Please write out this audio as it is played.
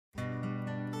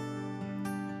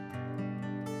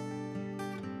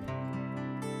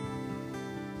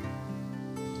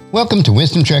Welcome to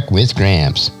Wisdom Trek with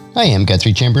Gramps. I am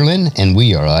Guthrie Chamberlain, and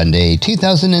we are on day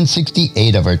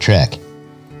 2068 of our trek.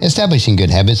 Establishing good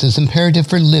habits is imperative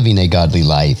for living a godly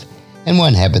life, and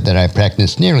one habit that I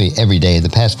practice nearly every day the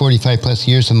past 45 plus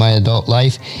years of my adult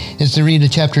life is to read a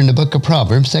chapter in the book of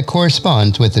Proverbs that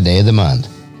corresponds with the day of the month.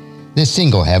 This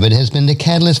single habit has been the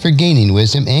catalyst for gaining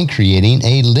wisdom and creating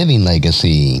a living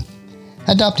legacy.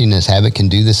 Adopting this habit can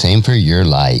do the same for your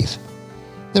life.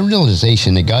 The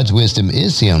realization that God's wisdom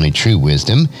is the only true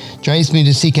wisdom drives me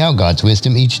to seek out God's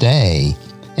wisdom each day.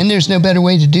 And there's no better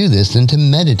way to do this than to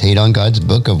meditate on God's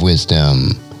book of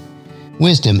wisdom.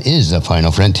 Wisdom is the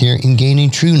final frontier in gaining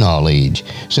true knowledge,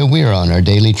 so we're on our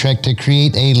daily trek to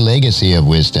create a legacy of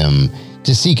wisdom,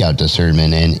 to seek out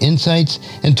discernment and insights,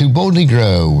 and to boldly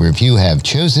grow where few have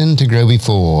chosen to grow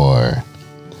before.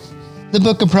 The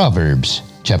Book of Proverbs,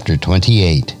 Chapter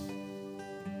 28.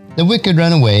 The wicked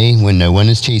run away when no one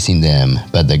is chasing them,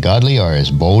 but the godly are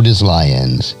as bold as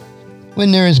lions.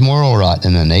 When there is moral rot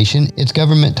in a nation, its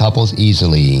government topples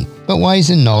easily, but wise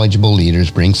and knowledgeable leaders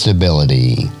bring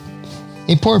stability.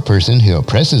 A poor person who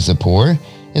oppresses the poor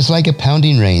is like a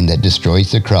pounding rain that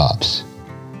destroys the crops.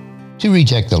 To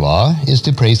reject the law is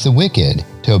to praise the wicked.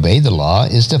 To obey the law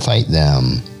is to fight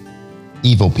them.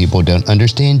 Evil people don't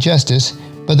understand justice,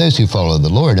 but those who follow the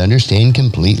Lord understand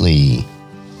completely.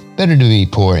 Better to be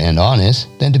poor and honest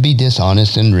than to be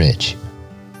dishonest and rich.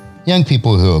 Young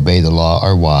people who obey the law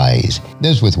are wise.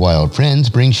 Those with wild friends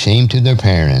bring shame to their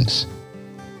parents.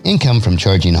 Income from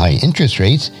charging high interest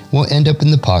rates will end up in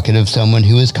the pocket of someone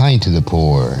who is kind to the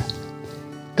poor.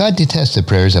 God detests the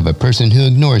prayers of a person who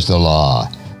ignores the law.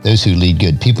 Those who lead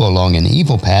good people along an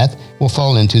evil path will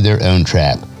fall into their own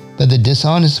trap, but the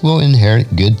dishonest will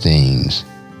inherit good things.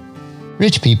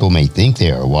 Rich people may think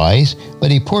they are wise, but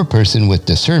a poor person with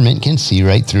discernment can see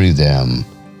right through them.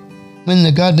 When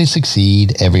the godly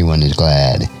succeed, everyone is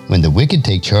glad. When the wicked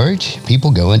take charge, people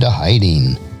go into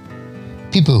hiding.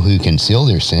 People who conceal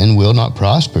their sin will not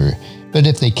prosper, but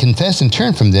if they confess and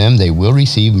turn from them, they will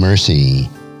receive mercy.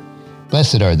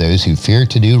 Blessed are those who fear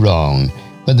to do wrong,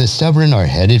 but the stubborn are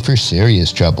headed for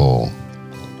serious trouble.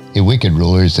 A wicked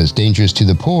ruler is as dangerous to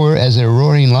the poor as a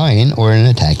roaring lion or an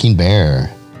attacking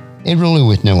bear. A ruler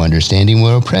with no understanding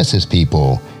will oppress his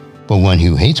people, but one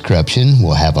who hates corruption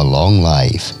will have a long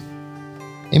life.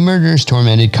 A murderer's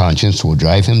tormented conscience will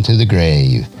drive him to the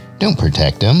grave. Don't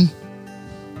protect him.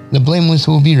 The blameless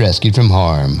will be rescued from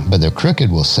harm, but the crooked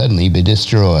will suddenly be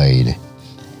destroyed.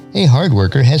 A hard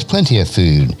worker has plenty of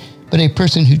food, but a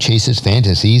person who chases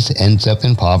fantasies ends up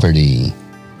in poverty.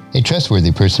 A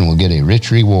trustworthy person will get a rich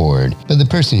reward, but the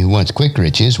person who wants quick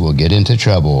riches will get into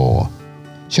trouble.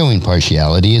 Showing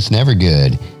partiality is never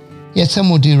good, yet some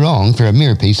will do wrong for a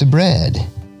mere piece of bread.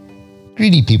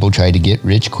 Greedy people try to get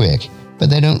rich quick, but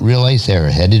they don't realize they are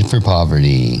headed for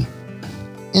poverty.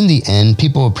 In the end,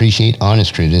 people appreciate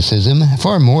honest criticism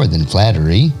far more than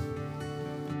flattery.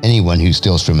 Anyone who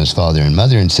steals from his father and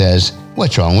mother and says,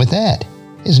 "What's wrong with that?"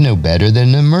 is no better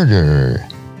than a murderer.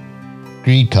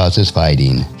 Greed causes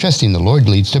fighting. Trusting the Lord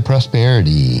leads to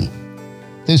prosperity.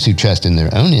 Those who trust in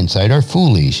their own insight are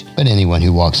foolish, but anyone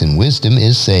who walks in wisdom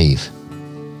is safe.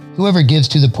 Whoever gives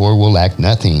to the poor will lack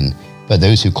nothing, but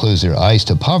those who close their eyes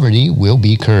to poverty will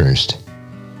be cursed.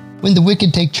 When the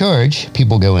wicked take charge,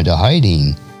 people go into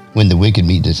hiding. When the wicked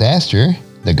meet disaster,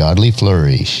 the godly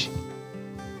flourish.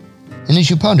 And as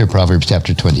you ponder Proverbs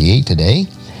chapter 28 today,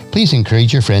 please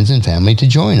encourage your friends and family to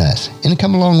join us and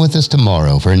come along with us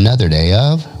tomorrow for another day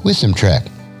of Wisdom Trek,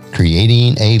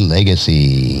 creating a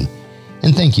legacy.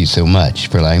 And thank you so much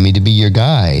for allowing me to be your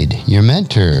guide, your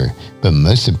mentor, but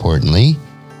most importantly,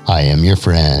 I am your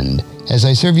friend as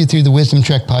I serve you through the Wisdom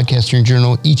Trek podcast and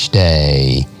journal each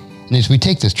day. And as we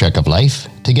take this trek of life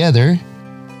together,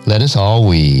 let us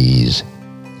always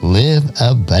live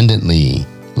abundantly,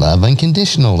 love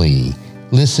unconditionally,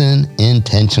 listen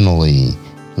intentionally,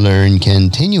 learn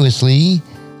continuously,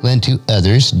 lend to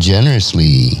others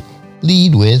generously,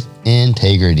 lead with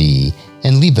integrity,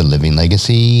 and leave a living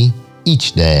legacy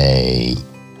each day.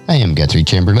 I am Guthrie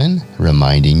Chamberlain,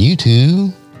 reminding you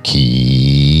to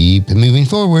keep moving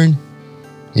forward,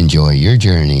 enjoy your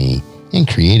journey, and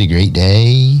create a great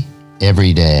day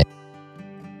every day.